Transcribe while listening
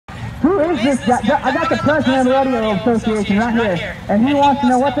Who is this guy? I got the president of the Rodeo Association right here, and he wants to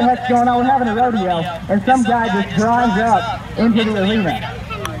know what the heck's going on. We're having a rodeo, and some guy just drives up into the arena.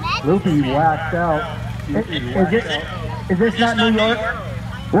 Loopy, you waxed out. Is this not New York?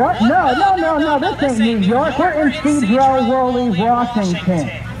 What? No, this ain't New York. We're in Sedro-Woolley, Washington.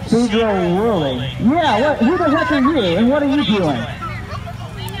 Sedro-Woolley. Yeah, who the heck are you, and what are you doing?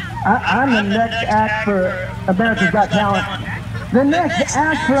 I'm the next act for America's Got Talent. The next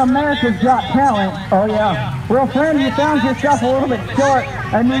act for America's Got Talent? Oh, yeah. Well, friend, you found yourself a little bit short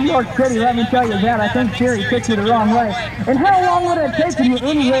of New York City, let me tell you that. I think Siri took you the wrong way. And how long would it take you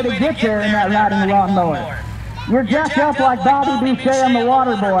anyway to get there in that riding lawnmower? You're dressed up like Bobby Boucher on The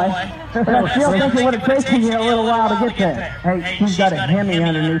Water Boy, but I still think it would have taken you a little while to get there. Hey, she's got a Hemi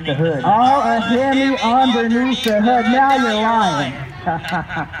underneath the hood. Oh, a Hemi underneath the hood. Now you're lying.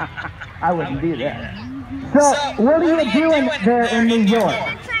 I wouldn't do that. So, what are you doing there in New York?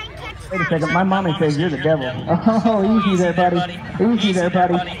 Wait a second, my mommy says you're the devil. Oh, easy there, buddy. Easy there,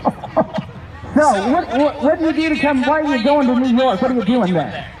 buddy. So, what do you do to come? Why are you going to New York? What are you doing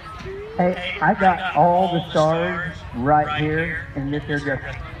there? Hey, I got all the stars right here in this area.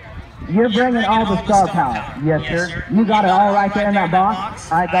 You're bringing all the star power. Yes, sir. You got it all right there in that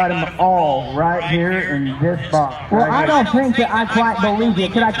box? I got them all right here in this box. Well, right I don't think that I quite believe you.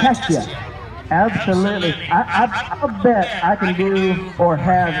 Can I test you? Absolutely. I'll bet I can do or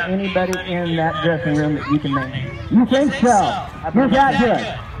have anybody in that dressing room that you can name. You think so? You're that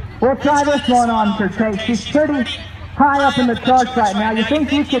good. We'll try this one on for taste. She's pretty high up in the charts right now. You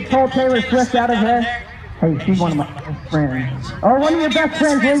think you could pull Taylor Swift out of there? Hey, she's one of my best friends. Oh, one of your best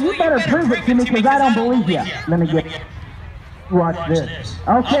friends? Well, you better prove it to me because I don't believe you. Let me watch this.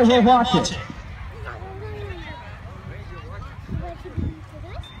 Okay, we'll watch it.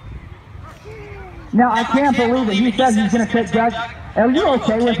 Now, I can't believe it. He says he's going to take drugs. Are you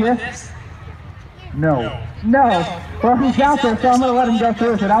okay with this? No. No. Well, he's out there, so I'm going to let him go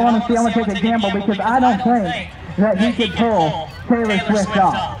through with it. I want to see, I'm going to take a gamble because I don't think that he could pull Taylor Swift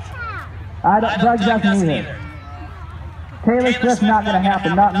off. Doug doesn't either. Taylor Swift's not going to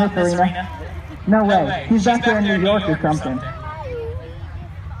happen, not in this arena. No way. He's back there in New York or something.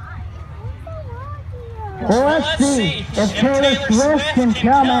 Well, let's see if Taylor Swift can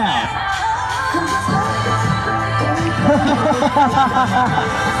come out.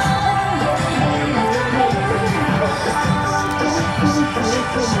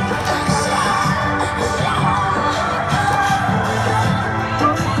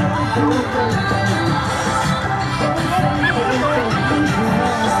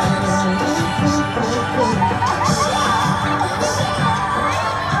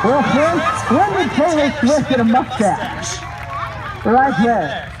 Well, friends, when did Taylor Swift get a mustache? Right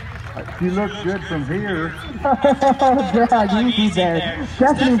there. She looks good from here. Oh, God, easy there.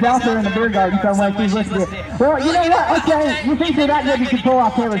 Stephanie's out there in the beer garden somewhere. She's listening. Well, you know what? Okay, you think you're that good you can pull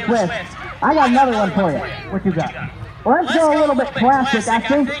off Taylor Swift. I got another one for you. What you got? Let's go a little bit classic. I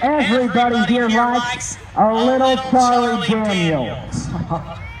think everybody here likes a little Charlie Daniels.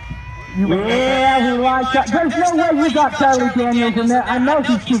 Yeah, we like that. There's no way you got Charlie Daniels in there. I know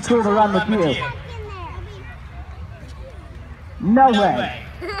he's too cool to run with you. No way.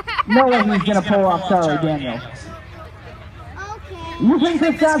 No way he's going to pull off Charlie Daniels. You think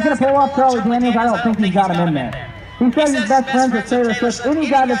this guy's going to pull off Charlie Daniels? I don't think he's got him in there. He says he's best friends with Taylor Swift. Any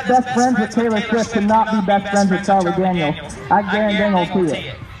guy that's best friends with Taylor Swift cannot be best friends with Charlie Daniels. I guarantee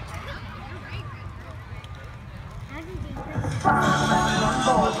it.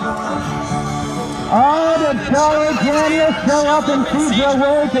 Oh, did Charlie Daniels show up in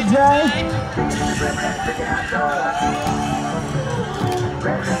Sedro-Woolley today?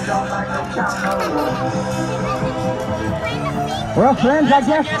 Well, friends, I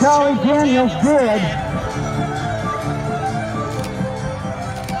guess Charlie Daniels did.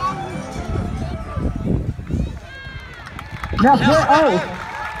 Now,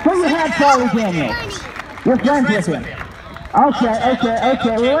 so you had Charlie Daniels. You're friends with him.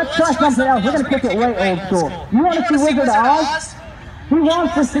 Okay. Well, let's try something else. We're going to kick it way old school. You want to see Wizard of Oz? He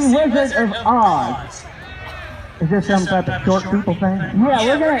wants to see Wizard of Oz. Is this some type of short people thing? Yeah,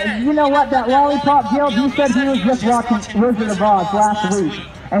 we're going to, you know what, that Lollipop Guild, he said he was just watching Wizard of Oz last week.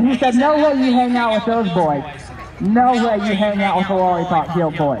 And he said, no way you hang out with those boys. No way you hang out with the Lollipop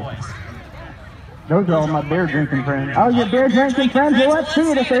Guild boys. Those are all my beer drinking friends. Oh, your beer drinking friends? Well, let's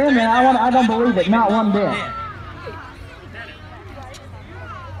see it if they're in there. I don't believe it, not one bit.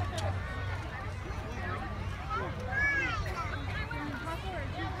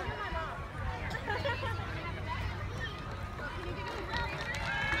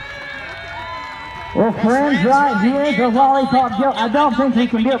 Well, friends, right here, the lollipop Joe. I don't think he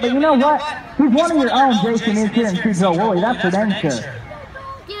can do it, but you know what? He's one of your own, Jason, is here in Sedro-Woolley. That's for dang sure.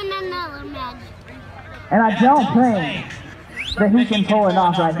 And I don't think that he can pull it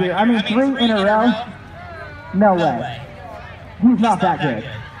off right here. I mean, 3 in a row? No way. He's not that good.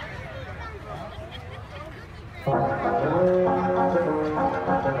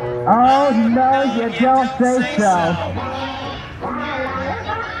 Oh, no, you don't say so.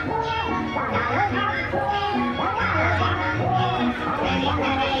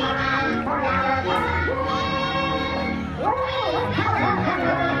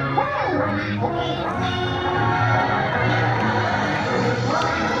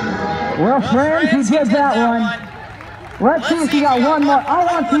 Well, friends, he did that one. Let's see if you got one more. I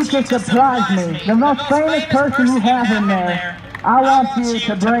want you to surprise me. The most famous person you have in there, I want you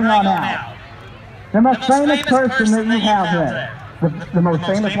to bring on out. The most famous person that you have there. The most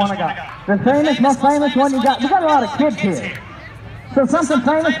famous one I got. The most famous one you got. We got a lot of kids here. So something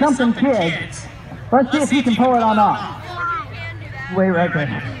famous, something kids. Let's see if you can pull it on off. Wait right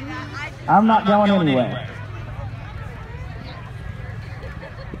there. I'm not going anywhere.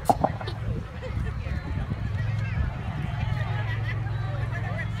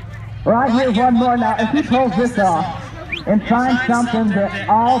 Right here's one more now. If he pulls this off and finds something that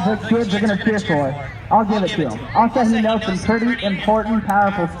all the kids are going to cheer for, I'll give it to him. I'll say he knows some pretty important,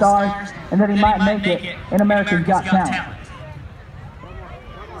 powerful stars and that he might make it in America's Got Talent.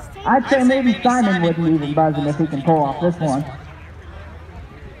 I'd say maybe Simon wouldn't even buzz him if he can pull off this one.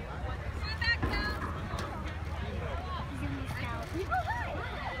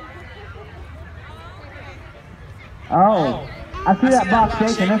 Oh. I see that box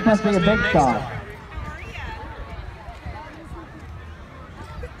shaking. This must be a big star.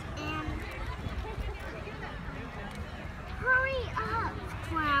 Hurry up,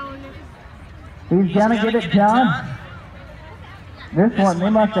 clown. He's gonna get it done. This one,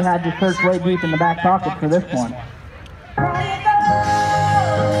 they must have had to search way deep in the back pocket for this one.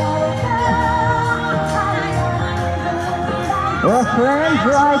 Well, friends,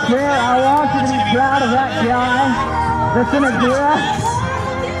 right there, I want you to be proud of that guy. That's in a gear.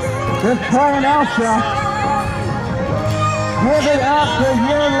 Just playing Elsa. Give it up to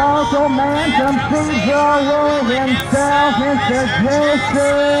your local man from Sedro-Woolley himself, Mr.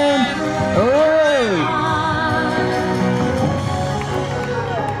 Jason-Woolley.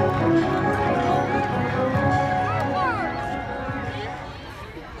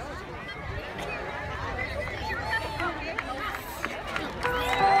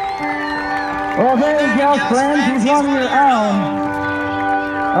 Well, there you go, friends. He's one of your own.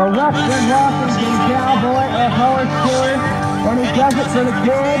 A Western Washington cowboy, a horse steward, and he does it for the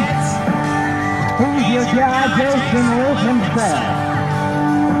kids. He's your guy, Jason-Woolley himself.